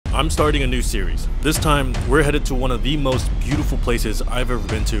I'm starting a new series. This time, we're headed to one of the most beautiful places I've ever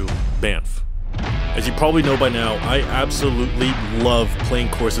been to, Banff. As you probably know by now, I absolutely love playing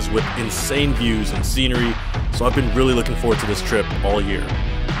courses with insane views and scenery, so I've been really looking forward to this trip all year.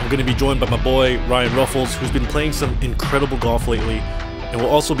 I'm going to be joined by my boy, Ryan Ruffles, who's been playing some incredible golf lately, and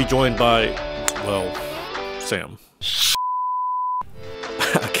we'll also be joined by, well, Sam.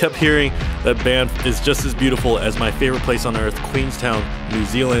 I kept hearing that Banff is just as beautiful as my favorite place on earth, Queenstown, New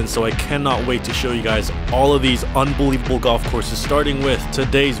Zealand, so I cannot wait to show you guys all of these unbelievable golf courses, starting with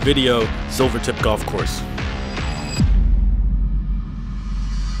today's video, Silvertip Golf Course.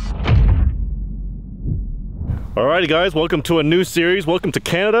 Alrighty guys, welcome to a new series. Welcome to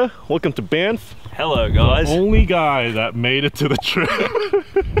Canada, welcome to Banff. Hello guys. The only guy that made it to the trip.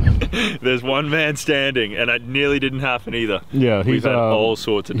 There's one man standing, and it nearly didn't happen either. Yeah, we've had all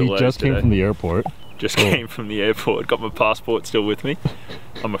sorts of delays. He just came from the airport. Just came from the airport. Got my passport still with me.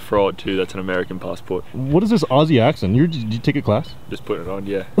 I'm a fraud too. That's an American passport. What is this Aussie accent? Did you take a class? Just put it on,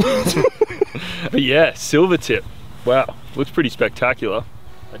 yeah. But yeah, Silvertip. Wow, looks pretty spectacular.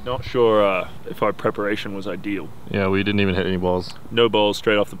 I'm not sure if our preparation was ideal. Yeah, we didn't even hit any balls. No balls,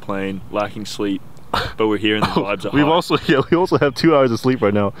 straight off the plane, lacking sleep. But we're here and the vibes are high. We also have 2 hours of sleep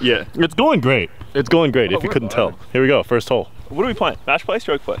right now. Yeah. It's going great. It's going great, if you couldn't tell. Here we go, first hole. What are we playing? Match play,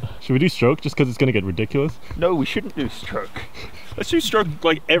 stroke play? Should we do stroke just because it's going to get ridiculous? No, we shouldn't do stroke. Let's do stroke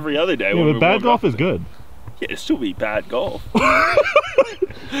like every other day. Yeah, but bad golf is good. Yeah, it'll still be bad golf.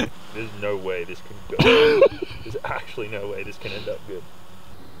 There's no way this can go. There's actually no way this can end up good.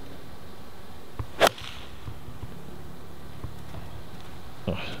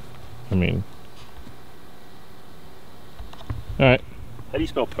 I mean... Alright. How do you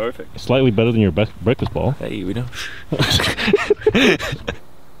spell perfect? Slightly better than your breakfast ball. Hey, we don't... Oh,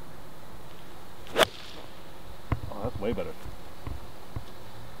 that's way better.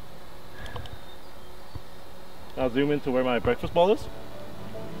 Now zoom into where my breakfast ball is.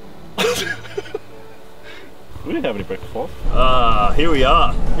 We didn't have any breakfast balls. Here we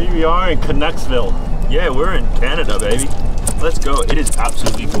are. Here we are in Connexville. Yeah, we're in Canada, baby. Let's go. It is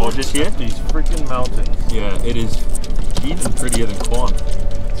absolutely gorgeous here. These freaking mountains. Yeah, it is even prettier than Kwon.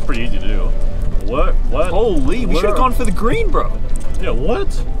 It's pretty easy to do. What? Holy, we should have gone for the green, bro. Yeah,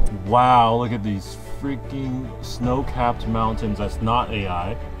 what? Wow, look at these freaking snow-capped mountains. That's not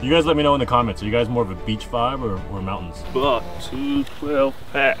AI. You guys let me know in the comments. Are you guys more of a beach vibe or mountains? But 2 12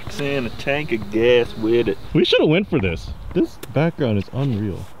 packs and a tank of gas with it. We should have went for this. This background is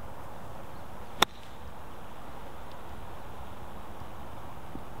unreal.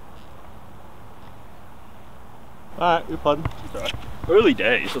 Alright, you're putting. Right. Early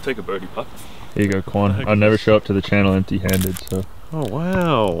days, I'll take a birdie putt. Here you go, Kwon. I'll never show up to the channel empty-handed, so... Oh,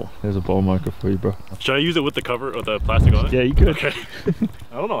 wow. There's a ball marker for you, bro. Should I use it with the cover or the plastic on it? Yeah, you could. Okay.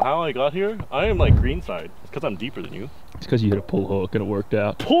 I don't know how I got here. I am like green side. It's because I'm deeper than you. It's because you hit a pull hook and it worked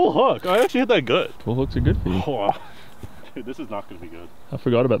out. Pull hook? I actually hit that good. Pull hooks are good for you. Oh, dude, this is not going to be good. I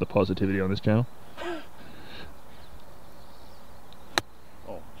forgot about the positivity on this channel.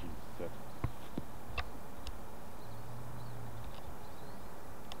 Oh, jeez.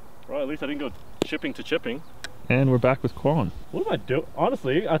 Well, at least I didn't go chipping to chipping. And we're back with Kwon. What am I doing?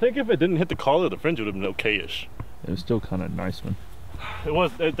 Honestly, I think if it didn't hit the collar of the fringe, it would have been okay-ish. It was still kind of nice, man.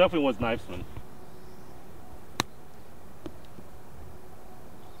 It definitely was nice, man.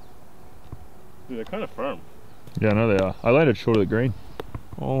 Dude, they're kind of firm. Yeah, I know they are. I landed short of the green.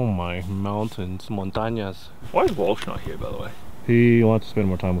 Oh my mountains, montañas. Why is Walsh not here, by the way? He wants to spend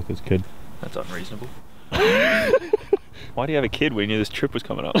more time with his kid. That's unreasonable. Why do you have a kid when you knew this trip was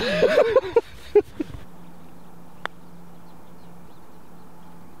coming up?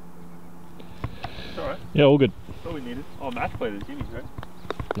 Alright. Yeah, all good. That's all we needed. Oh, match play the teamies, right?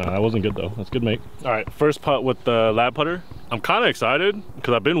 No, that wasn't good though. That's good, mate. All right, first putt with the lab putter. I'm kind of excited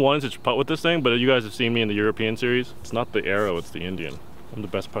because I've been wanting to putt with this thing, but you guys have seen me in the European series. It's not the Arrow, it's the Indian. I'm the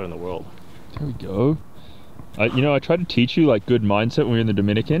best putter in the world. There we go. You know, I tried to teach you like good mindset when we were in the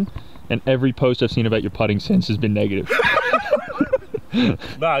Dominican, and every post I've seen about your putting sense has been negative.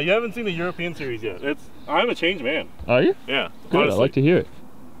 Nah, you haven't seen the European series yet. I'm a changed man. Are you? Yeah. Good, honestly. I like to hear it.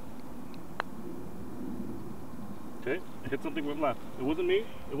 Okay, hit something went left. It wasn't me.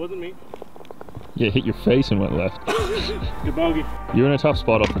 It wasn't me. Yeah, hit your face and went left. Good bogey. You're in a tough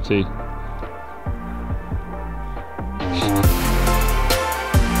spot off the tee.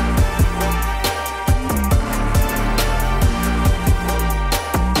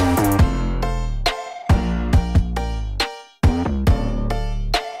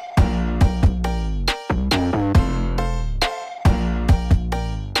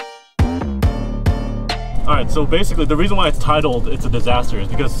 Alright, So basically, the reason why it's titled "It's a Disaster" is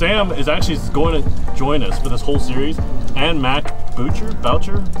because Sam is actually going to join us for this whole series, and Mac Boucher, I don't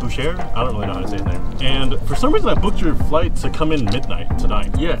really know how to say his name. And for some reason, I booked your flight to come in midnight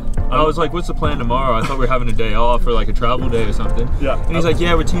tonight. Yeah. I was like, what's the plan tomorrow? I thought we were having a day off or like a travel day or something. Yeah. And he's like,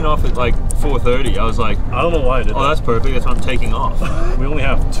 yeah, we're teeing off at like 4:30. I was like, I don't know why I did that. Oh, that's perfect. That's when I'm taking off. We only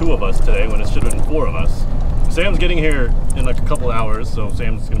have 2 of us today when it should have been 4 of us. Sam's getting here in like a couple hours, so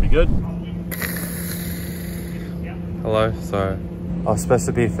Sam's gonna be good. Hello, so I was supposed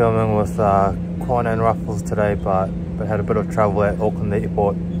to be filming with Kwon and Ruffles today, but had a bit of trouble at Auckland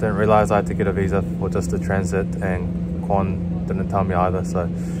Airport. Didn't realise I had to get a visa for just a transit, and Kwon didn't tell me either, so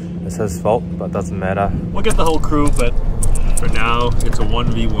it's his fault, but it doesn't matter. We'll get the whole crew, but for now, it's a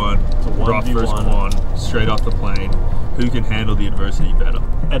 1v1. It's a 1v1. Ruff versus Kwon, straight off the plane. Who can handle the adversity better?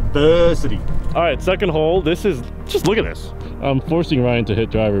 Adversity. All right, second hole. This is, just look at this. I'm forcing Ryan to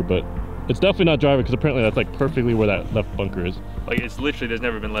hit driver, but it's definitely not driver because apparently that's like perfectly where that left bunker is. Like it's literally, there's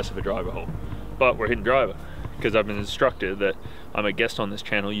never been less of a driver hole. But we're hitting driver because I've been instructed that I'm a guest on this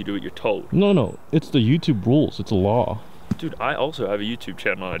channel, you do what you're told. No, it's the YouTube rules, it's a law. Dude, I also have a YouTube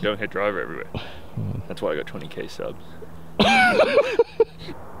channel and I don't hit driver everywhere. That's why I got 20k subs.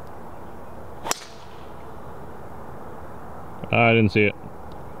 I didn't see it.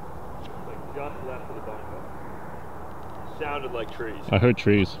 Like just left of the bunker. Sounded like trees. I heard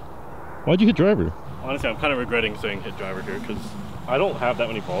trees. Why'd you hit driver? Honestly, I'm kind of regretting saying hit driver here because I don't have that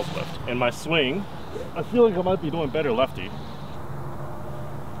many balls left. And my swing, I feel like I might be doing better lefty.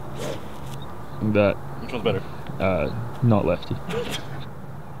 That. Which one's better? Not lefty.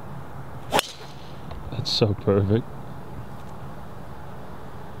 That's so perfect.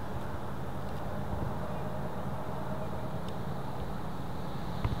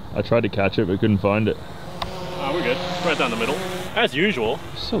 I tried to catch it, but couldn't find it. We're good. Right down the middle. As usual.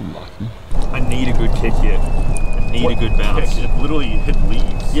 So lucky. I need a good kick here. I need a good bounce. Kick? It literally hit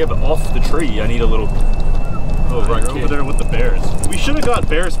leaves. Yeah, but off the tree, I need a little right over there with the bears. We should have got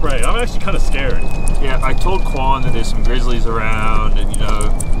bear spray. I'm actually kind of scared. Yeah, I told Kwon that there's some grizzlies around and, you know,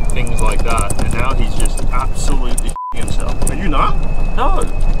 things like that. And now he's just absolutely himself. Are you not? No.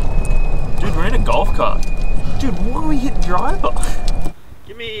 Dude, we're in a golf cart. Dude, why are we hitting driver?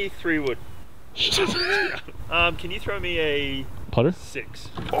 Give me 3 wood. Can you throw me a putter? 6?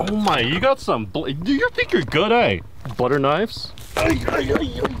 Oh my, you got some. Do you think you're good, eh? Butter knives?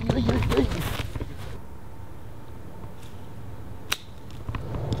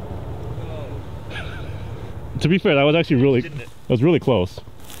 To be fair, that was actually really, that was really close.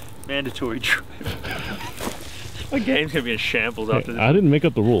 Mandatory trip. My game's gonna be in shambles after this. I didn't make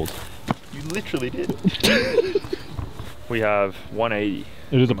up the rules. You literally did. We have 180.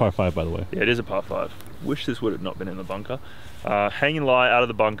 It is a par 5, by the way. Yeah, it is a par 5. Wish this would have not been in the bunker. Hanging lie out of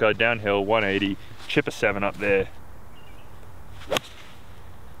the bunker, downhill, 180. Chip a 7 up there. Is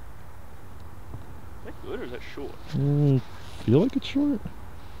that good or is that short? Feel like it's short.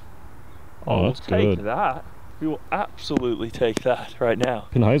 Oh, that's good. We'll take that. We will absolutely take that right now.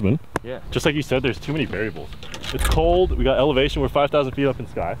 In Heisman. Yeah. Just like you said, there's too many variables. It's cold, we got elevation, we're 5,000 feet up in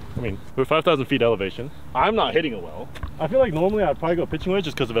sky. I mean, we're 5,000 feet elevation. I'm not hitting it well. I feel like normally I'd probably go pitching wedge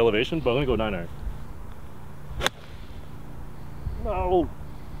just because of elevation, but I'm gonna go 9-iron. No.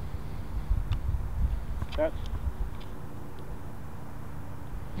 Catch.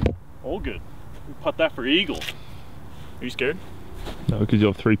 All good. We putt that for eagle. Are you scared? No, because you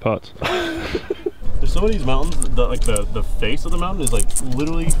have 3 putts. There's some of these mountains, the face of the mountain is like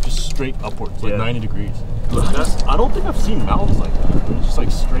literally just straight upwards, like 90 degrees. I don't think I've seen mountains like that. It's just like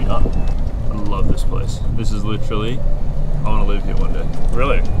straight up. I love this place. This is literally, I want to live here one day.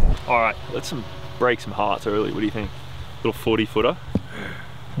 Really? All right, let's break some hearts early. What do you think? Little 40-footer.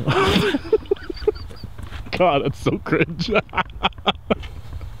 God, that's so cringe.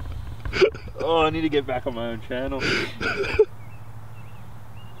 Oh, I need to get back on my own channel.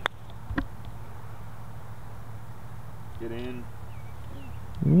 Get in.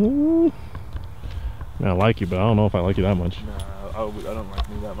 I like you, but I don't know if I like you that much. No, I don't like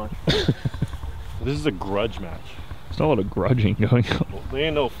me that much. This is a grudge match. There's not a lot of grudging going on. Well, there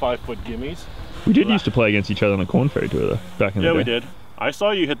ain't no 5-foot gimmies. We did used to play against each other on the Corn Ferry Tour though, back in the day. Yeah, we did. I saw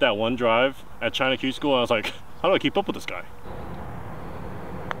you hit that one drive at China Q School and I was like, how do I keep up with this guy?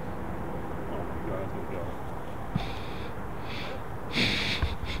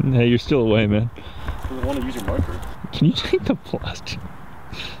 Hey, you're still away, man. I want to use your marker. Can you take the plastic?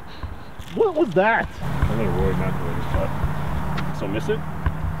 What was that? I'm gonna Roy McIlroy this shot. So miss it?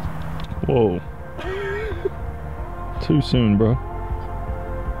 Whoa. Too soon, bro.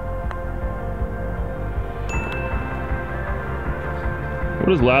 What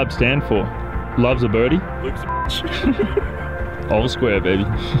does lab stand for? loves a birdie. Luke's a bitch. All square, baby.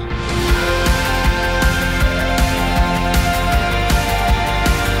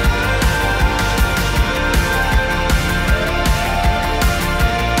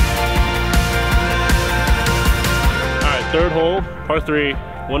 Third hole, par 3,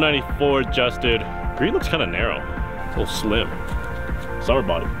 194 adjusted. Green looks kind of narrow. It's a little slim. Summer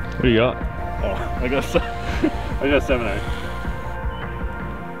body. What do you got? Oh, I got 7 iron.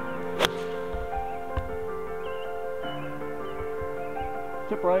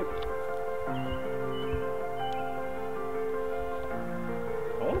 Tip right.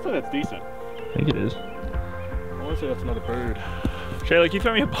 I want to say that's decent. I think it is. I want to say that's another bird. Shayla, can you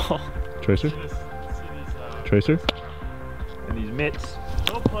throw me a ball? Tracer? Tracer? And these mitts.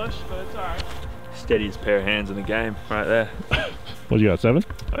 No push, but it's alright. Steadiest pair of hands in the game, right there. What, you got 7?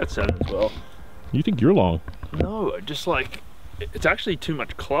 I got 7 as well. You think you're long? No, just like, it's actually too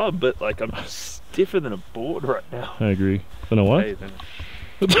much club, but like I'm stiffer than a board right now. I agree. Then a what? Hey, then.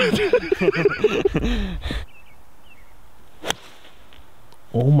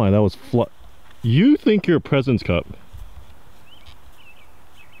 Oh my, that was flat. You think you're a President's Cup?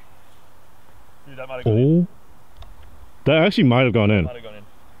 Dude, that might have gone in. Oh. That actually might have gone in. Might have gone in.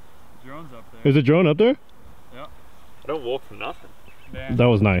 Drone's up there. Is the drone up there? Yeah. I don't walk for nothing. Man. That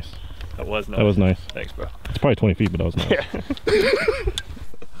was nice. That was nice. That was nice. Thanks, bro. It's probably 20 feet, but that was nice. Yeah.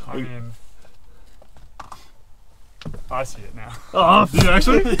 I mean, I see it now. Oh, did you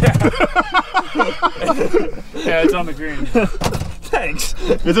actually? Yeah, it's on the green. Thanks.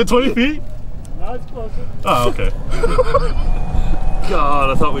 Is it 20 feet? No, it's closer. Oh, okay. God,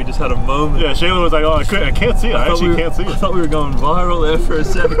 I thought we just had a moment. Yeah, Shayla was like, oh, I can't see it. I actually can't see it. I thought we were going viral there for a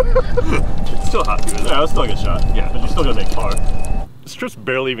second. Still happy with it. Yeah, that's still a good shot. Yeah. But you still gotta make par. This trip's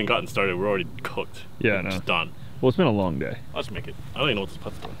barely even gotten started. We're already cooked. Yeah, I know. It's done. Well, it's been a long day. I'll just make it. I don't even know what this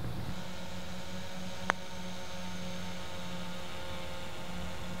putt's doing.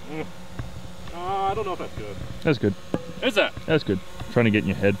 I don't know if that's good. That's good. Is that? That's good. Trying to get in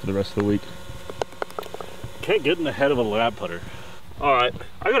your head for the rest of the week. Can't get in the head of a lab putter. Alright,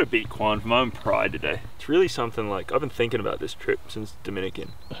 I gotta beat Kwon for my own pride today. It's really something like, I've been thinking about this trip since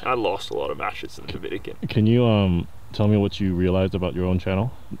Dominican. I lost a lot of matches in the Dominican. Can you tell me what you realized about your own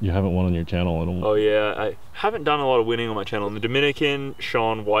channel? You haven't won on your channel. Oh yeah, I haven't done a lot of winning on my channel. In the Dominican,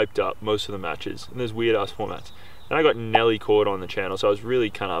 Sean wiped up most of the matches, and there's weird ass formats. And I got Nelly caught on the channel, so I was really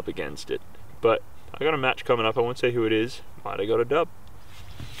kind of up against it. But I got a match coming up, I won't say who it is. Might have got a dub.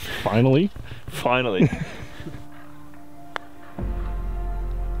 Finally? Finally.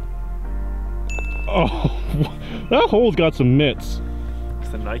 Oh, that hole's got some mitts. It's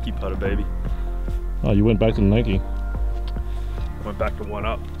the Nike putter, baby. Oh, you went back to the Nike. I went back to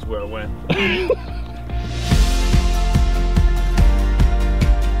 1-up, that's where I went.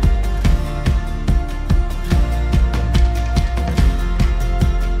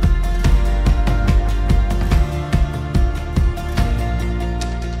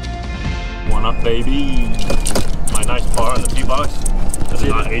 Up, baby. My nice par on the tee box. Does it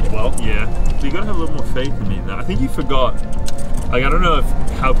not age well? Yeah. So you gotta have a little more faith in me than that. I think you forgot. Like, I don't know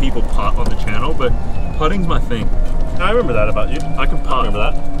how people putt on the channel, but putting's my thing. I remember that about you. I can putt. I remember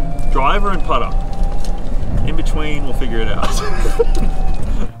that. Driver and putter. In between, we'll figure it out.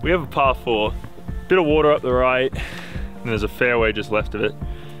 We have a par 4. Bit of water up the right, and there's a fairway just left of it.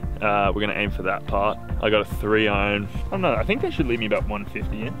 We're gonna aim for that part. I got a 3 iron. I don't know, I think they should leave me about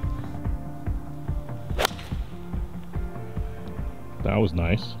 150 in. That was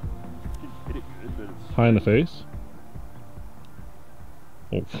nice. Hit it good, but it's High in the face.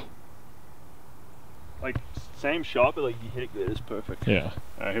 Oh. like same shot, but like you hit it good, it's perfect. Yeah.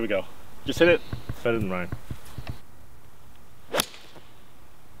 All right, here we go. Just hit it. Better than Ryan.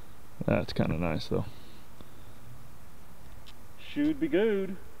 That's kind of nice though. Should be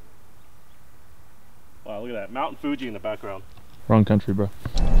good. Wow, look at that. Mountain Fuji in the background. Wrong country, bro.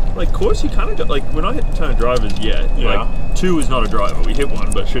 Like course, you kind of got like we're not hitting a ton of drivers yet. Yeah. Like 2 is not a driver. We hit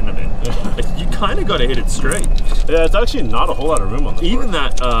 1, but shouldn't have been. Like, you kind of got to hit it straight. Yeah, it's actually not a whole lot of room on the Even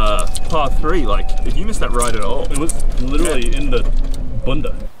that par 3, like if you miss that right at all, it was literally in the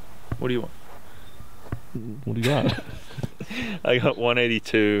bunda. what do you want? What do you got? I got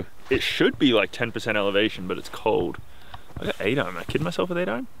 182. It should be like 10% elevation, but it's cold. I got 8 iron. Am I kidding myself with 8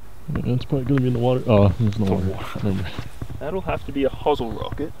 iron? It's probably gonna be in the water. Oh, there's no water. Remember. That'll have to be a hosel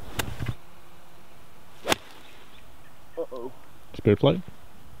rocket. Uh-oh. Spirit flight?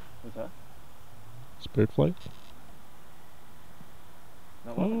 What's that? Spirit flight?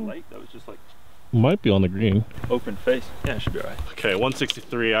 That wasn't late, that was just like Might be on the green. open face. Yeah, it should be alright. Okay,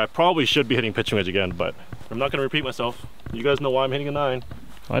 163. I probably should be hitting pitching wedge again, but I'm not gonna repeat myself. You guys know why I'm hitting a 9.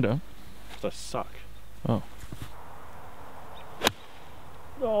 I don't. because I suck. Oh.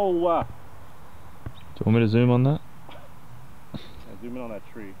 Oh, Do you want me to zoom on that? Yeah, zoom in on that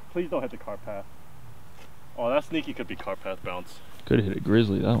tree. Please don't hit the car path. Oh, that sneaky could be car path bounce. Could have hit a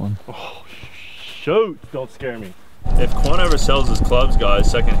grizzly, that one. Oh, shoot! Don't scare me. If Kwon ever sells his clubs, guys,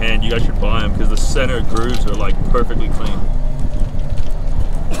 secondhand, you guys should buy them because the center grooves are like perfectly clean.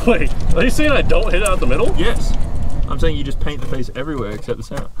 Wait, are you saying I don't hit it out the middle? Yes. I'm saying you just paint the face everywhere except the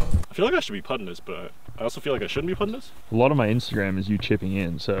center. I feel like I should be putting this, but I also feel like I shouldn't be putting this. A lot of my Instagram is you chipping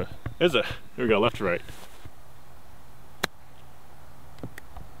in, so. Is it? Here we go, left to right.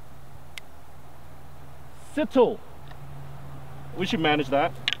 Sittle. We should manage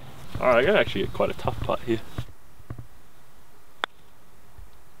that. Alright, I gotta actually get quite a tough putt here.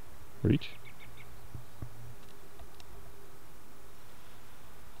 Reach.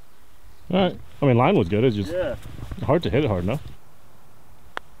 Alright. I mean, line was good. It's just hard to hit it hard enough.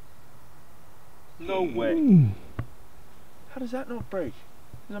 No way. How does that not break?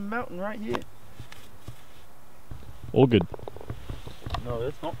 There's a mountain right here. All good. No,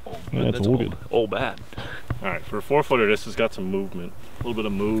 that's not all good. Yeah, that's all good. All bad. Alright, for a 4-footer, this has got some movement. A little bit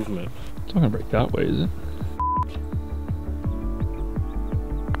of movement. It's not gonna break that way, is it?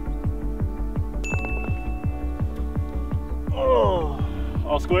 Oh,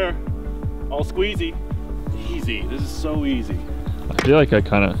 all square, all squeezy. Easy, this is so easy. I feel like I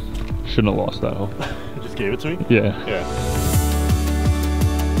kind of shouldn't have lost that hole. You just gave it to me? Yeah. Yeah.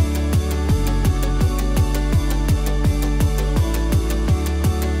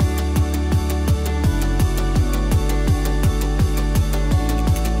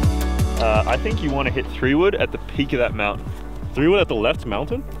 I think you want to hit 3-wood at the peak of that mountain. 3-wood at the left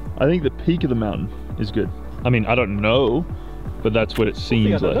mountain? I think the peak of the mountain is good. I mean, I don't know, but that's what it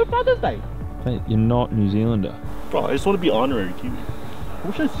seems like. Mate, you're not New Zealander. Bro, I just want to be honorary Kiwi. I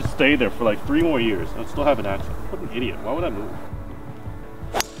wish I just stayed there for like 3 more years. I'd still have an accent. What an idiot. Why would I move?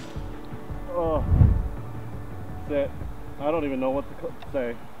 Oh. Sit. I don't even know what to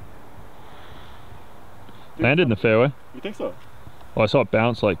say. Landed in the fairway. You think so? Well, I saw it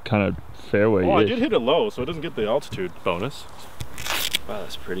bounce like kind of fairway. Oh, I did hit it low, so it doesn't get the altitude bonus. Wow,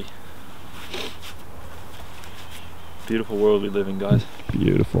 that's pretty. Beautiful world we live in, guys.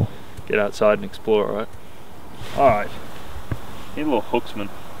 Beautiful. Get outside and explore, alright? Alright. Need a little hooksman.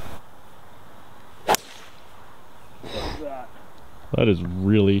 That is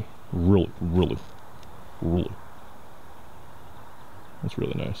really, really, really, really. That's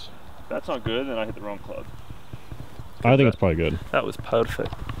really nice. If that's not good, then I hit the wrong club. I think it's probably good. That was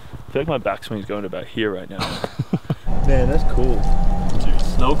perfect. I feel like my backswing is going to about here right now. Man, that's cool. Dude,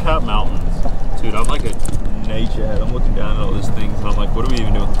 snow-capped mountains. Dude, I'm like a nature head. I'm looking down at all these things and I'm like, what are we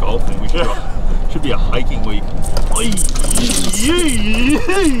even doing golfing? We should, should be a hiking week.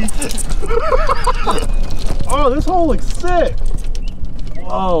 Oh, this hole looks sick.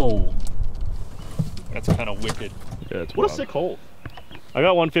 Whoa. That's kind of wicked. Yeah, it's what a sick hole. I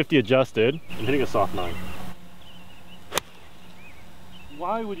got 150 adjusted. I'm hitting a soft 9.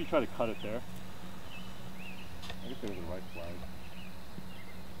 Why would you try to cut it there? I guess there was a right flag.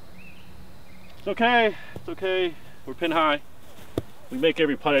 It's okay. It's okay. We're pin high. We make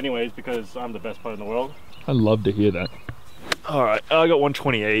every putt anyways because I'm the best putter in the world. I love to hear that. Alright, I got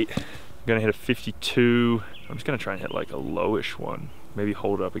 128. I'm going to hit a 52. I'm just going to try and hit like a lowish one. Maybe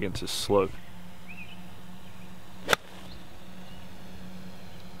hold it up against this slope.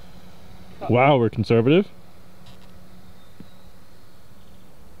 Wow, we're conservative.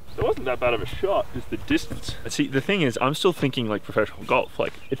 It wasn't that bad of a shot, just the distance. See, the thing is, I'm still thinking like professional golf.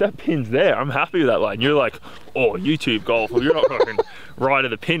 Like, if that pin's there, I'm happy with that line. You're like, oh, YouTube golf. Well, you're not fucking right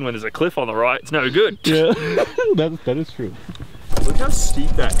of the pin when there's a cliff on the right. It's no good. Yeah, that is true. Look how steep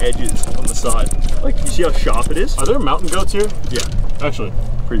that edge is on the side. Like, you see how sharp it is? Are there mountain goats here? Yeah. Actually.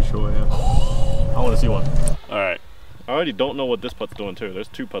 Pretty sure, yeah. I want to see one. Alright. I already don't know what this putt's doing too. There's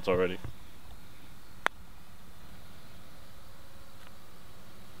 2 putts already.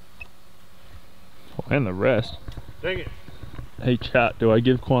 Oh, and the rest. Dang it. Hey chat, do I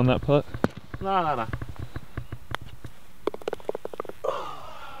give Kwon that putt? Nah.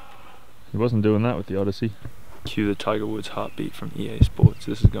 He wasn't doing that with the Odyssey. Cue the Tiger Woods heartbeat from EA Sports.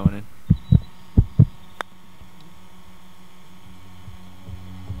 This is going in.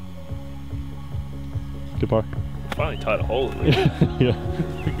 Good par. Finally tied a hole at least. Yeah.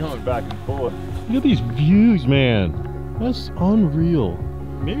 Been going back and forth. Look at these views, man. That's unreal.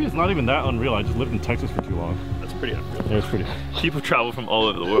 Maybe it's not even that unreal. I just lived in Texas for too long. That's pretty unreal. Yeah, it's pretty. People travel from all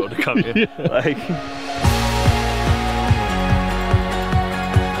over the world to come here. Yeah. Like.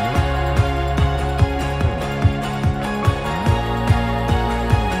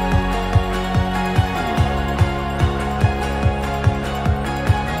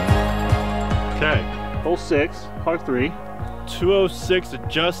 Hole 6, par 3. 206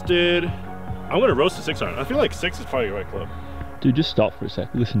 adjusted. I'm gonna roast the 6 iron. I feel like 6 is probably the right club. Dude, just stop for a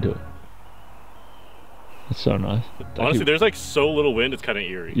sec. Listen to it. It's so nice. Honestly, there's like so little wind, it's kind of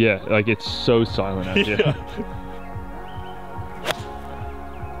eerie. Yeah, like it's so silent out here. Yeah.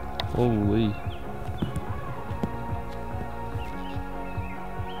 Holy.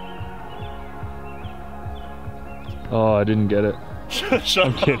 Oh, I didn't get it.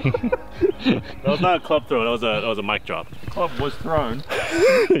 I'm kidding. That was not a club throw, that was a mic drop. Club was thrown.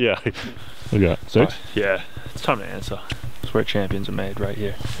 Yeah. Look at that. 6? Yeah, it's time to answer. It's where champions are made, right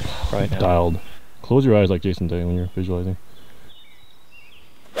here, right now. Dialed. Close your eyes like Jason did when you're visualizing.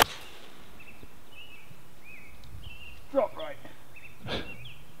 Drop right.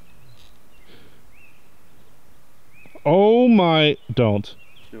 Oh my, don't.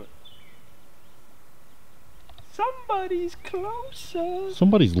 Do it. Somebody's closer.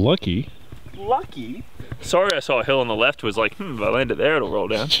 Somebody's lucky. Lucky? Sorry, I saw a hill on the left, was like, if I land it there, it'll roll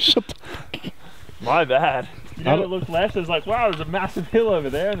down. Shut the My bad. You never looked left, it's like, wow, there's a massive hill over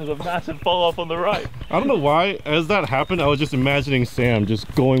there and there's a massive fall off on the right. I don't know why, as that happened, I was just imagining Sam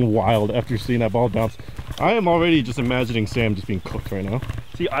just going wild after seeing that ball bounce. I am already just imagining Sam just being cooked right now.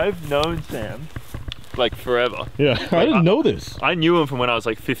 See, I've known Sam like forever. Yeah, like, I didn't know this. I knew him from when I was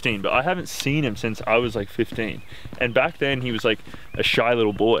like 15, but I haven't seen him since I was like 15. And back then he was like a shy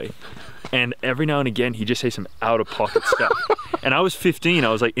little boy. And every now and again, he'd just say some out-of-pocket stuff. And I was 15, I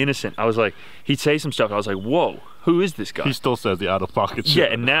was like innocent. I was like, he'd say some stuff, I was like, whoa, who is this guy? He still says the out-of-pocket shit. Yeah,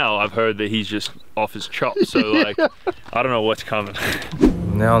 and now I've heard that he's just off his chop. So like, I don't know what's coming.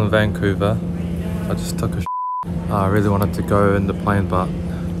 Now in Vancouver, I just took a I really wanted to go in the plane, but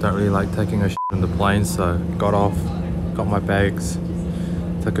don't really like taking a in the plane, so got off, got my bags,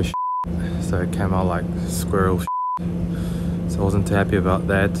 took a so it came out like squirrel so I wasn't too happy about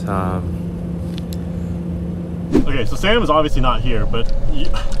that. Okay, so Sam is obviously not here, but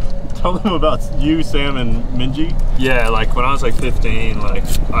tell them about you, Sam, and Minji. Yeah, like when I was like 15, like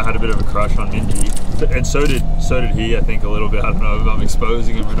I had a bit of a crush on Minji, and so did he. I think a little bit. I don't know if I'm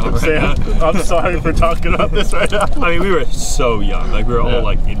exposing him or not. Sam, I'm sorry for talking about this right now. I mean, we were so young, like we were all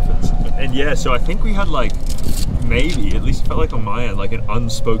like infants, and yeah. So I think we had like maybe, at least it felt like on my end, like an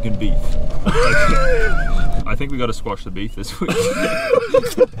unspoken beef. I think we got to squash the beef this week.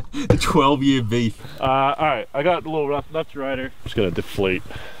 The 12-year beef. Alright, I got a little left rider. Just gonna deflate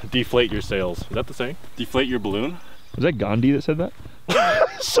your sails. Is that the saying? Deflate your balloon? Was that Gandhi that said that?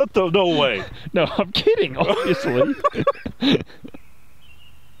 Shut the, no way. No, I'm kidding, obviously. Hit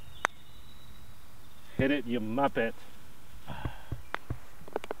it, you muppet.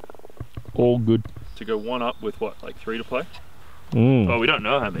 All good. To go one up with what, like 3 to play? Oh, we don't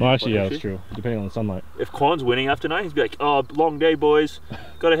know how many. Well, actually, yeah, that's true. Depending on the sunlight. If Kwon's winning after tonight, he'd be like, oh, long day, boys.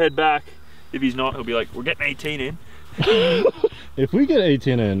 Gotta head back. If he's not, he'll be like, we're getting 18 in. If we get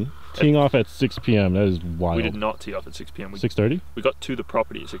 18 in, teeing off at 6 p.m., that is wild. We did not tee off at 6 p.m. 6:30? We got to the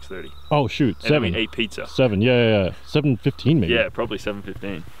property at 6:30. Oh, shoot. And 7. then we ate pizza. 7, yeah. 7:15 maybe. Yeah, probably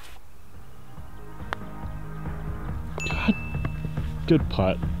 7:15. God. Good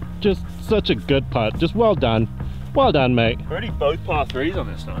putt. Just such a good putt. Just well done. Well done, mate. Already both par 3s on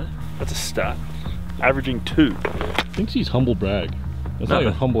this night. That's a stat. Averaging 2. Thinks he's humble brag. That's not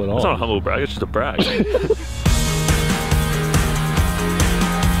even humble at all. It's not a humble brag, it's just a brag.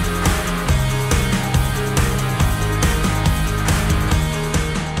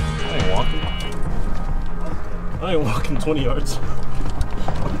 I ain't walking 20 yards.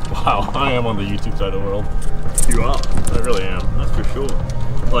 Wow, I am on the YouTube side of the world. You are. I really am. That's for sure.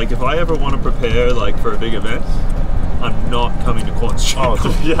 Like, if I ever want to prepare, like, for a big event, I'm not coming to Kwon's channel.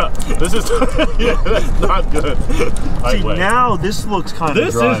 Oh, yeah. This is, yeah, that's not good. See, now this looks kind of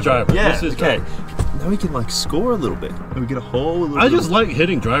This is driver. Yeah, this is okay. driver. Now we can, like, score a little bit. And we get a whole I just like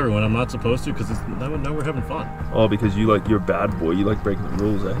hitting driver when I'm not supposed to, because now we're having fun. Oh, because you, like, you're a bad boy. You like breaking the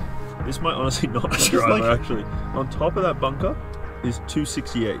rules, eh? This might honestly not be driver, like, actually. On top of that bunker is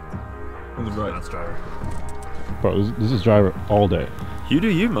 268 on the right. That's driver. Bro, this is driver all day. You do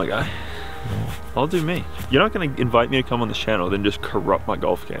you, my guy. Yeah. I'll do me. You're not going to invite me to come on this channel, then just corrupt my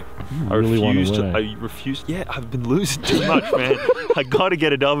golf game. I really refuse to. I refuse. Yeah, I've been losing too much, man. I got to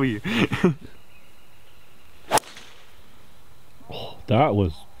get a W. Oh, that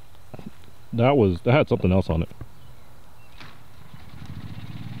had something else on it.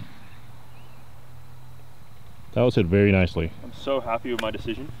 That was hit very nicely. I'm so happy with my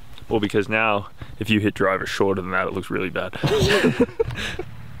decision. Well, because now, if you hit driver shorter than that, it looks really bad. I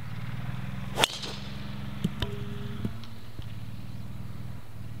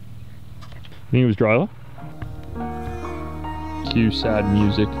think it was driver. Cue sad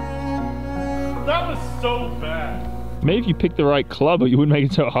music. That was so bad. Maybe if you picked the right club, you wouldn't make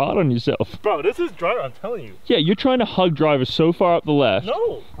it so hard on yourself. Bro, this is driver, I'm telling you. Yeah, you're trying to hug driver so far up the left.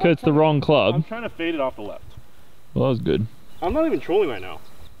 No. Because it's the wrong club. I'm trying to fade it off the left. Well, that was good. I'm not even trolling right now.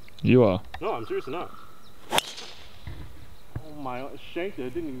 You are. No, I'm seriously not. Oh my, I shanked it.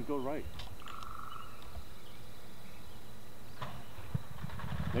 It didn't even go right.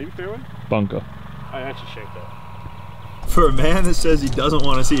 Maybe fairway? Bunker. I actually shanked that. For a man that says he doesn't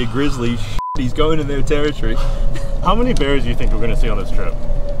want to see a grizzly, he's going in their territory. How many bears do you think we're going to see on this trip?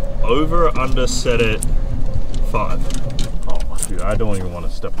 Over or under set at 5. Oh, dude, I don't even want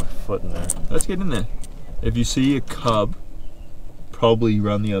to step my foot in there. Let's get in there. If you see a cub, probably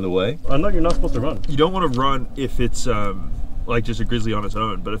run the other way. I know you're not supposed to run. You don't want to run if it's like just a grizzly on its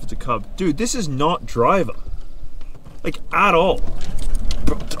own, but if it's a cub, dude, this is not driver, like at all.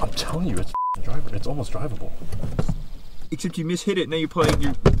 Bro, I'm telling you, it's driver. It's almost drivable. Except you mishit it. Now you're playing.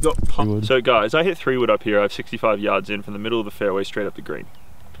 You got pumped. So guys, I hit 3-wood up here. I have 65 yards in from the middle of the fairway straight up the green.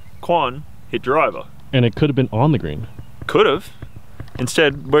 Kwon hit driver. And it could have been on the green. Could have.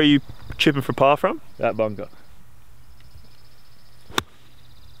 Instead, where are you chipping for par from? That bunker.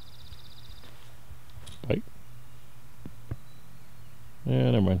 Right.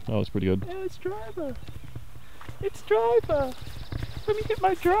 Yeah, never mind. That was pretty good. Yeah, it's driver. It's driver. Let me hit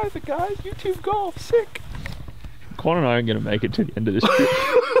my driver, guys. YouTube golf, sick. Kwon and I aren't going to make it to the end of this trip.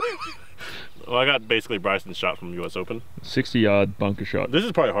 Well, I got basically Bryson's shot from US Open. 60-yard bunker shot. This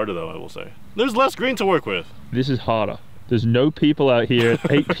is probably harder though, I will say. There's less green to work with. This is harder. There's no people out here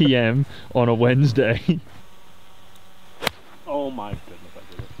at 8 p.m. on a Wednesday. Oh my goodness, I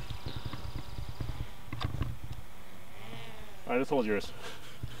did it. Alright, this hole's yours.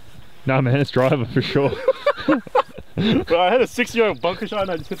 Nah, man, it's driver for sure. But I had a 60-yard bunker shot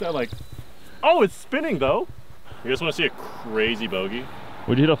and I just hit that like, oh, it's spinning though. You guys want to see a crazy bogey?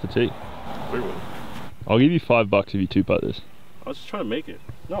 What'd you hit off the tee? 3-wood. I'll give you $5 if you 2-putt this. I was just trying to make it.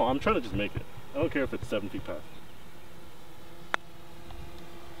 No, I'm trying to just make it. I don't care if it's 7 feet past.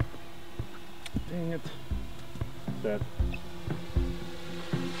 Dang it. Dead.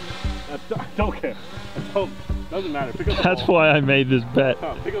 I don't care. Doesn't matter. Pick up the That's ball. why I made this bet.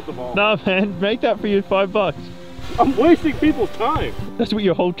 Oh, pick up the ball. Nah, man, make that for your $5. I'm wasting people's time. That's what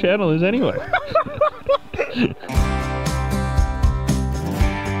your whole channel is anyway.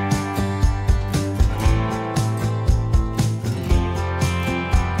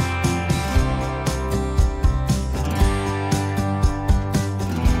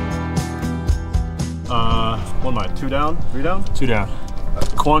 What am I? 2 down? 3 down? 2 down.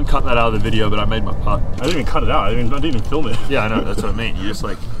 Kwon cut that out of the video, but I made my putt. I didn't even cut it out. I didn't even film it. Yeah, I know. That's what I mean. You just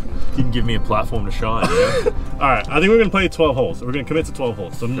like didn't give me a platform to shine. You know? All right, I think we're gonna play 12 holes. We're gonna commit to 12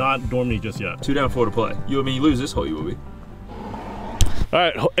 holes. So not dormy just yet. 2 down, 4 to play. You lose this hole, you will be. All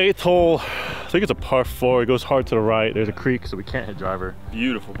right, 8th hole. I think it's a par 4. It goes hard to the right. There's a creek, so we can't hit driver.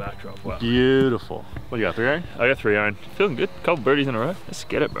 Beautiful backdrop. Wow. Beautiful. What do you got? 3 iron? I got 3 iron. Feeling good. Couple birdies in a row. Let's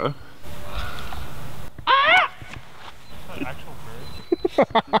get it, bro.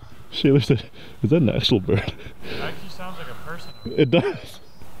 Shayla said, is that an actual bird? It actually sounds like a person. It does.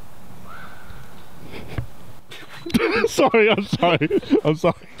 Sorry, I'm sorry. I'm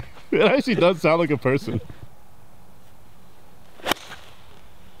sorry. It actually does sound like a person.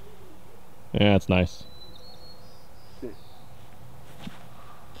 Yeah, it's nice.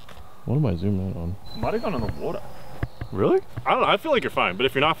 What am I zooming in on? Might have gone in the water. Really? I don't know. I feel like you're fine, but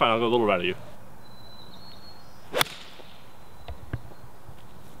if you're not fine, I'll go a little right at you.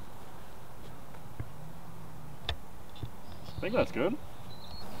 I think that's good.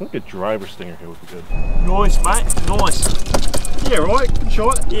 I think a driver stinger here would be good. Nice, mate. Nice. Yeah, right. Good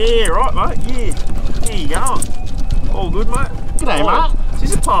shot. Yeah, right, mate. Yeah. There you go. All good, mate. G'day, mate.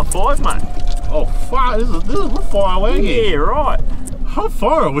 This is par 5, mate. Oh, fuck. We're far away. Yeah, right. How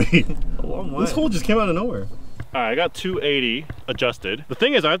far are we? A long way. This hole just came out of nowhere. All right, I got 280 adjusted. The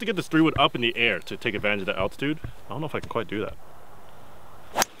thing is, I have to get this 3-wood up in the air to take advantage of the altitude. I don't know if I can quite do that.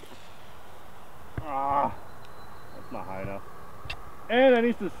 Ah, that's not high enough. And I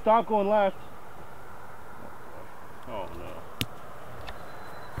need to stop going left. Oh no.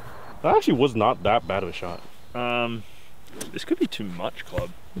 That actually was not that bad of a shot. This could be too much, club.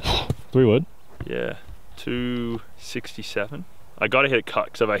 3-wood? Yeah, 267. I gotta hit a cut,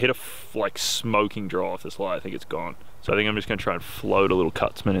 because if I hit a like smoking draw off this lie, I think it's gone. So I think I'm just gonna try and float a little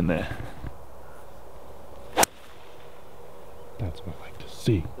cutsman in there. That's what I like to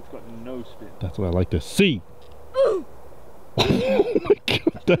see. It's got no spin. That's what I like to see. Oh my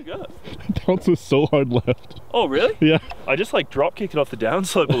god, that bounce was so hard left. Oh really? Yeah. I just like drop kicked it off the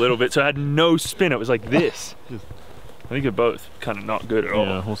downslope a little bit, so I had no spin. It was like this. I think they're both kind of not good at all.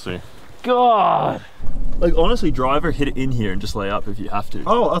 Yeah, we'll see. God! Like honestly, driver, hit it in here and just lay up if you have to.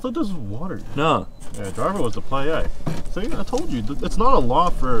 Oh, I thought this was water. No. Yeah, driver was the play, eh? See, I told you, it's not a law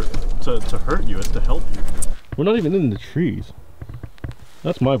to hurt you, it's to help you. We're not even in the trees.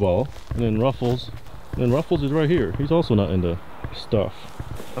 That's my ball, and then Ruffles. And then Ruffles is right here. He's also not into stuff.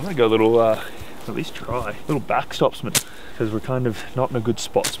 I'm gonna go a little, at least try, little backstopsman, because we're kind of not in a good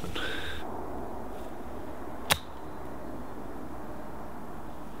spotsman.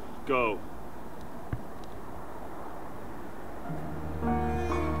 Go.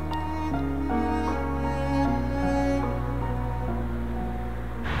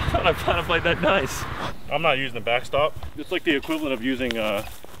 I plan to play that nice. I'm not using the backstop. It's like the equivalent of using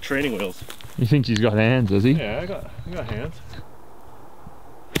training wheels. You think he's got hands, does he? Yeah, I got hands.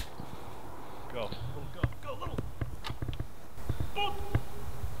 Go, go, little. Boom.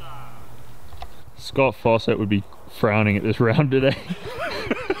 Ah. Scott Fawcett would be frowning at this round today.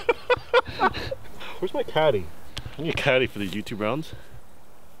 Where's my caddy? I need a caddy for these YouTube rounds.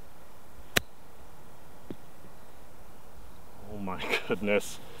 Oh my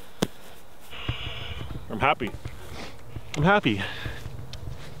goodness. I'm happy. I'm happy.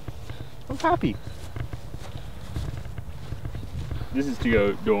 I'm happy. This is to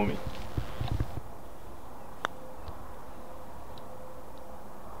go dormy.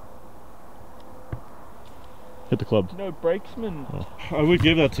 Hit the club. No brakesman. Oh. I would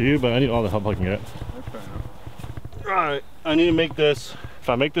give that to you, but I need all the help I can get. That's fair enough. Alright, I need to make this. If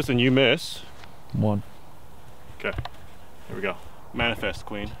I make this and you miss. One. Okay. Here we go. Manifest,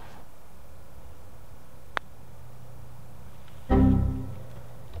 Queen.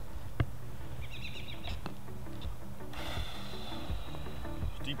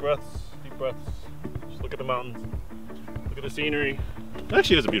 Deep breaths, deep breaths. Just look at the mountains. Look at the scenery. It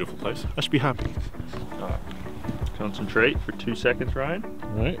actually is a beautiful place. I should be happy. Alright. Concentrate for 2 seconds, Ryan.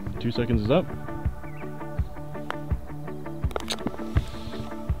 Alright, 2 seconds is up.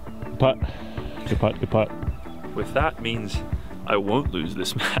 Putt. Good putt, good putt. With that means I won't lose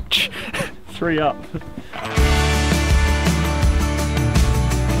this match. 3 up.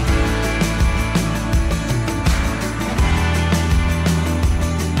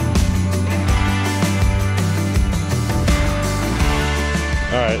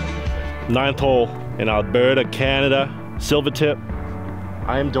 Alright, 9th hole in Alberta, Canada. Silver tip.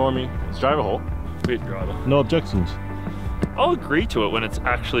 I am dormy. It's driver hole. Weird driver. No objections. I'll agree to it when it's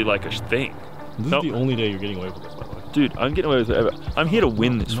actually like a thing. This is the only day you're getting away with this, by the way. Dude, I'm getting away with it. I'm here to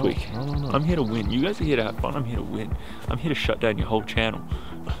win this week. No. I'm here to win. You guys are here to have fun. I'm here to win. I'm here to shut down your whole channel.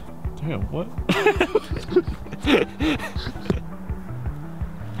 Damn, what?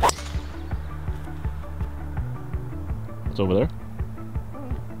 It's over there.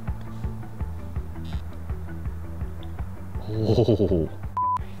 Oh.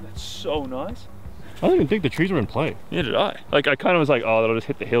 That's so nice. I didn't even think the trees were in play. Neither did I. Like, I kind of was like, oh, that'll just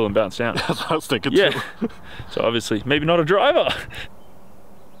hit the hill and bounce down. That's what I was thinking yeah. too. So obviously, maybe not a driver.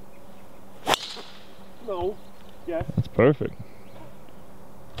 No. Yes. That's perfect.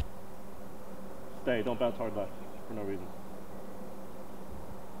 Stay, don't bounce hard left for no reason.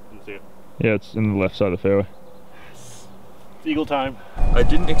 Didn't see it. Yeah, it's in the left side of the fairway. It's eagle time. I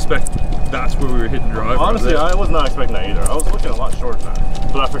didn't expect that's where we were hitting driver. Honestly, I was not expecting that either. I was looking a lot shorter than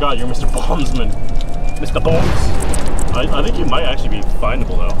that. But I forgot you're Mr. Bombsman. Mr. Bombs. I think you might actually be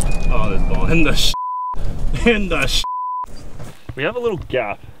findable though. Oh, this ball. In the sh**. In the sh**. We have a little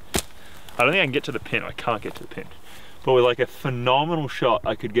gap. I don't think I can get to the pin. I can't get to the pin. But with like a phenomenal shot,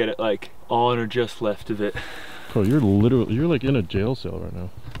 I could get it like on or just left of it. Bro, you're like in a jail cell right now.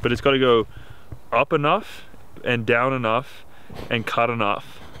 But it's got to go up enough and down enough and cut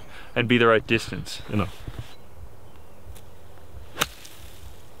enough and be the right distance. Enough.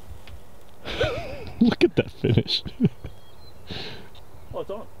 Look at that finish. Oh,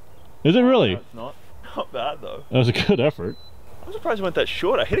 it's on. Is it really? No, it's not. Not bad though. That was a good effort. I'm surprised it went that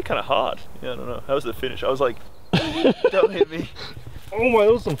short. I hit it kind of hard. Yeah, I don't know. How was the finish? I was like, don't hit me. Oh my,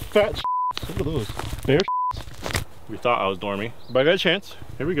 those are some fat shits. Look at those. Bear shits. We thought I was dormy, but I got a chance.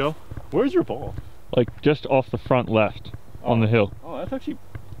 Here we go. Where's your ball? Like just off the front left on the hill. Oh, that's actually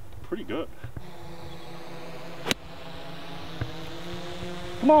pretty good.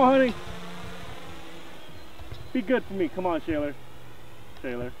 Come on, honey. Be good for me. Come on, Shaler.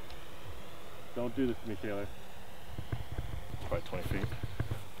 Shaler. Don't do this to me, Shaler. Probably 20 feet.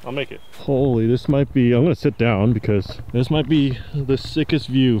 I'll make it. Holy, this might be, I'm gonna sit down because this might be the sickest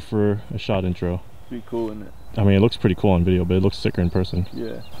view for a shot intro. Pretty cool, isn't it? I mean, it looks pretty cool on video, but it looks sicker in person.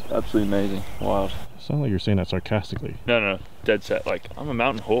 Yeah, absolutely amazing. Wild. Sound like you're saying that sarcastically. No, dead set. Like, I'm a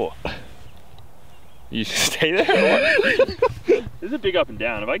mountain whore. You stay there? This is a big up and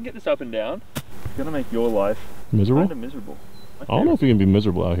down. If I can get this up and down, it's gonna make your life miserable. Kind of miserable. I don't know if you can be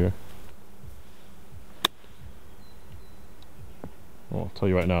miserable out here. Well, I'll tell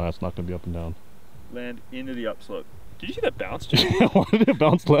you right now, that's not gonna be up and down. Land into the upslope. Did you see that bounce, too? Why did it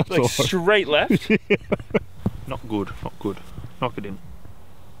bounce left? Like so hard? straight left? Yeah. Not good, not good. Knock it in.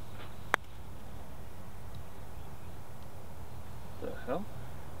 The hell?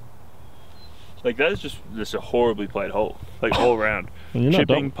 Like that is just a horribly played hole. Like all around.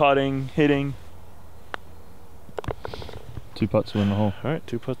 Chipping, putting, hitting. 2 putts to win the hole. Alright,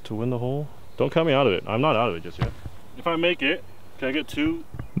 2 putts to win the hole. Don't count me out of it. I'm not out of it just yet. If I make it, can I get 2?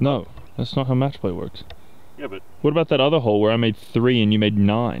 No, that's not how match play works. Yeah, but... What about that other hole where I made 3 and you made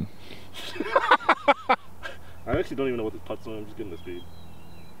 9? I actually don't even know what this putt's on. I'm just getting the speed.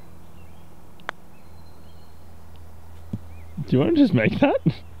 Do you want to just make that?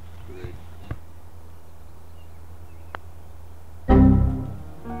 Great.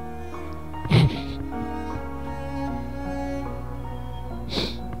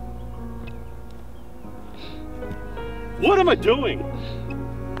 What am I doing?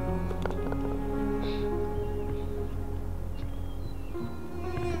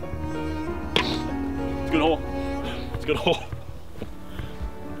 It's a good hole. It's a good hole.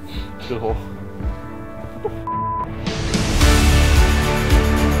 It's a good hole.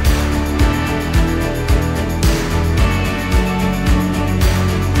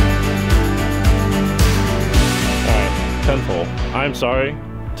 Alright, 10th hole. I'm sorry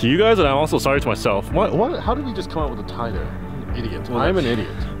to you guys, and I'm also sorry to myself. What? How did we just come out with a tie there? Idiot. Well, I'm an idiot.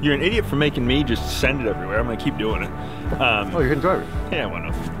 You're an idiot for making me just send it everywhere. I'm gonna keep doing it. Oh, you're gonna drive it? Yeah, why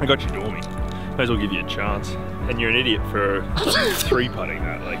not? I got you doing me. Might as well give you a chance. And you're an idiot for 3 putting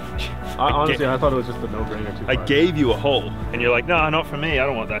that. Like, honestly, I thought it was just a no-brainer. I gave you a hole, and you're like, nah, not for me. I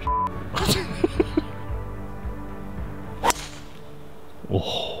don't want that.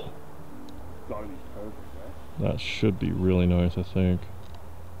 Oh. Gotta be perfect, right? That should be really nice, I think.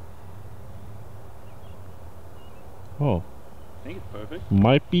 Oh. I think it's perfect.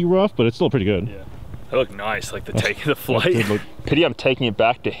 Might be rough, but it's still pretty good. Yeah. They look nice, like the taking the flight. Pity I'm taking it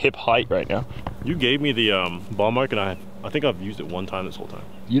back to hip height right now. You gave me the ball mark, and I think I've used it 1 time this whole time.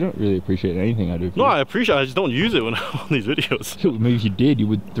 You don't really appreciate anything I do for No, you. I appreciate it. I just don't use it when I'm on these videos. Maybe if you did, you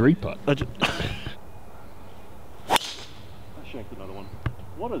would 3-putt. I shanked another one.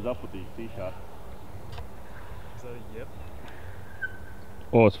 What is up with these tee shots? Is that a yip?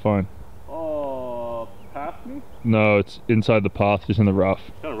 Oh, it's fine. Oh, past me? No, it's inside the path, just in the rough.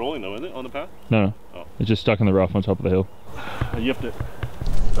 Kind of rolling though, isn't it, on the path? No, no. Oh. It's just stuck in the rough on top of the hill. I yipped it.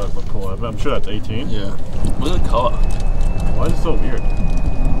 It does look cool. I'm sure that's 18. Yeah. Look at the color. Why is it so weird?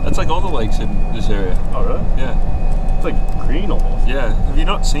 That's like all the lakes in this area. Oh, really? Yeah. It's like green almost. Yeah. Have you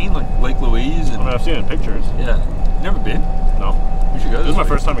not seen like Lake Louise? And... I mean, I've seen it in pictures. Yeah. Never been? No. We should go. This is my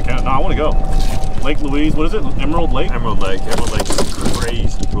first time in Canada. No, I want to go. Lake Louise, what is it? Emerald Lake? Emerald Lake. Emerald Lake is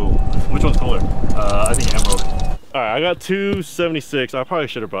crazy cool. Which one's cooler? I think Emerald. Alright, I got 276. I probably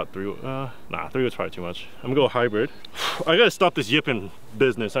should have brought 3. Nah, 3 was probably too much. I'm gonna go hybrid. I gotta stop this yipping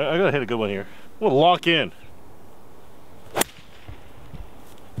business. I gotta hit a good one here. I'm gonna lock in.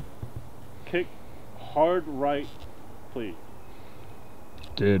 Kick hard right, please.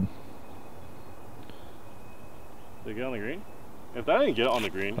 Did. Did it get on the green? If that didn't get on the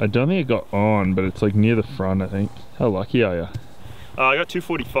green. I don't think it got on, but it's like near the front, I think. How lucky are you? I got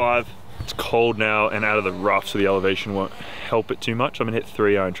 245. It's cold now and out of the rough, so the elevation won't help it too much. I'm gonna hit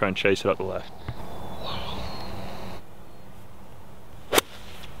 3 iron and try and chase it up the left.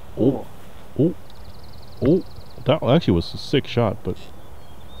 Oh. Oh. Oh. That actually was a sick shot, but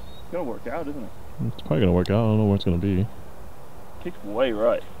It's gonna work out, isn't it? it's probably gonna work out. I don't know where it's gonna be. Kicked way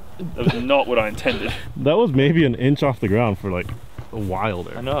right. That was not what I intended. That was maybe an inch off the ground for like a while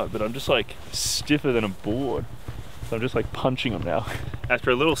there. I know, but I'm just like stiffer than a board. So I'm just like punching them now.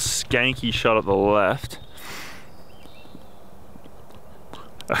 After a little skanky shot at the left.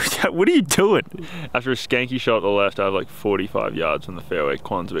 What are you doing? After a skanky shot at the left, I have like 45 yards from the fairway.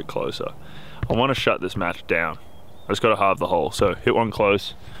 Kwon's a bit closer. I want to shut this match down. I just got to halve the hole. So hit one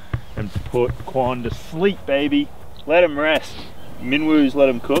close and put Kwon to sleep, baby. Let him rest. Minwoo's let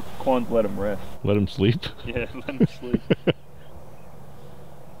him cook. Kwon's let him rest. Let him sleep? Yeah, let him sleep.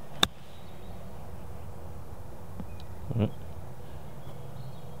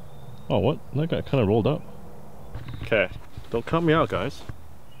 Oh, what? That guy kind of rolled up. Okay, don't count me out, guys.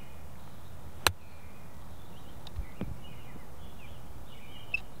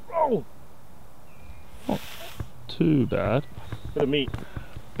 Oh! Oh, too bad. Bit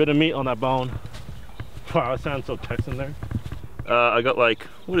of meat on that bone. Wow, that sounds so Texan there. I got like,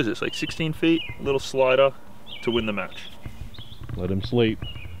 what is this, like 16 feet? Little slider to win the match. Let him sleep.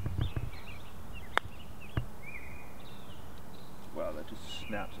 Wow, that just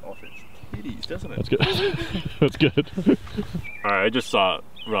snaps off its titties, doesn't it? That's good. That's good. Alright, I just saw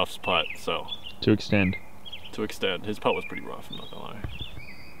Ruff's putt, so. To extend. To extend. His putt was pretty rough, I'm not gonna lie.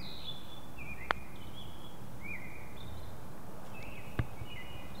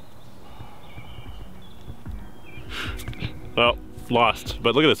 Well, lost.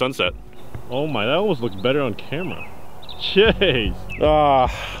 But look at the sunset. Oh my, that almost looks better on camera. Jeez.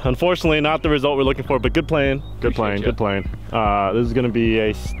 Unfortunately, not the result we're looking for, but good playing. Good playing, good playing. This is gonna be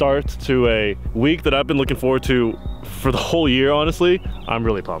a start to a week that I've been looking forward to for the whole year, honestly. I'm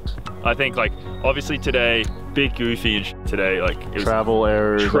really pumped. I think, like, obviously today, big goofy today, like, it was travel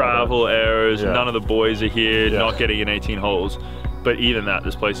errors. Yeah. None of the boys are here, not getting in 18 holes. But even that,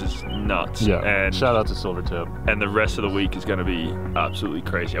 this place is nuts. Yeah, and shout out to Silvertip. And the rest of the week is going to be absolutely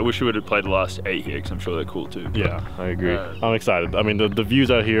crazy. I wish we would have played the last 8 here, because I'm sure they're cool too. Yeah, I agree. I'm excited. I mean, the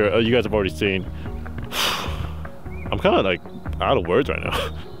views out here, you guys have already seen. I'm kind of like out of words right now.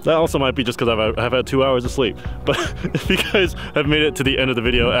 That also might be just because I've had 2 hours of sleep. But if you guys have made it to the end of the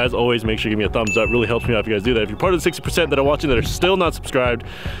video, as always, make sure you give me a thumbs up. It really helps me out if you guys do that. If you're part of the 60% that are watching that are still not subscribed,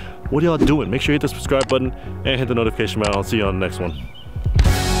 what are y'all doing? Make sure you hit the subscribe button and hit the notification bell. I'll see you on the next one.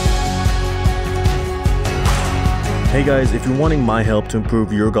 Hey guys, if you're wanting my help to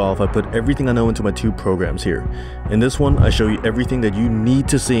improve your golf, I put everything I know into my 2 programs here. In this one, I show you everything that you need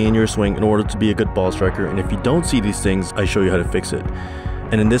to see in your swing in order to be a good ball striker, and if you don't see these things, I show you how to fix it.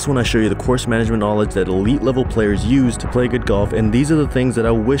 And in this one, I show you the course management knowledge that elite level players use to play good golf, and these are the things that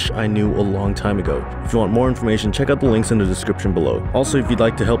I wish I knew a long time ago. If you want more information, check out the links in the description below. Also, if you'd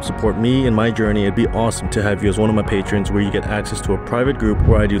like to help support me in my journey, it'd be awesome to have you as one of my patrons, where you get access to a private group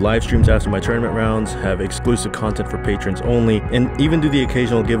where I do live streams after my tournament rounds, have exclusive content for patrons only, and even do the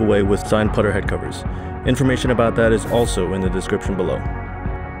occasional giveaway with signed putter head covers. Information about that is also in the description below.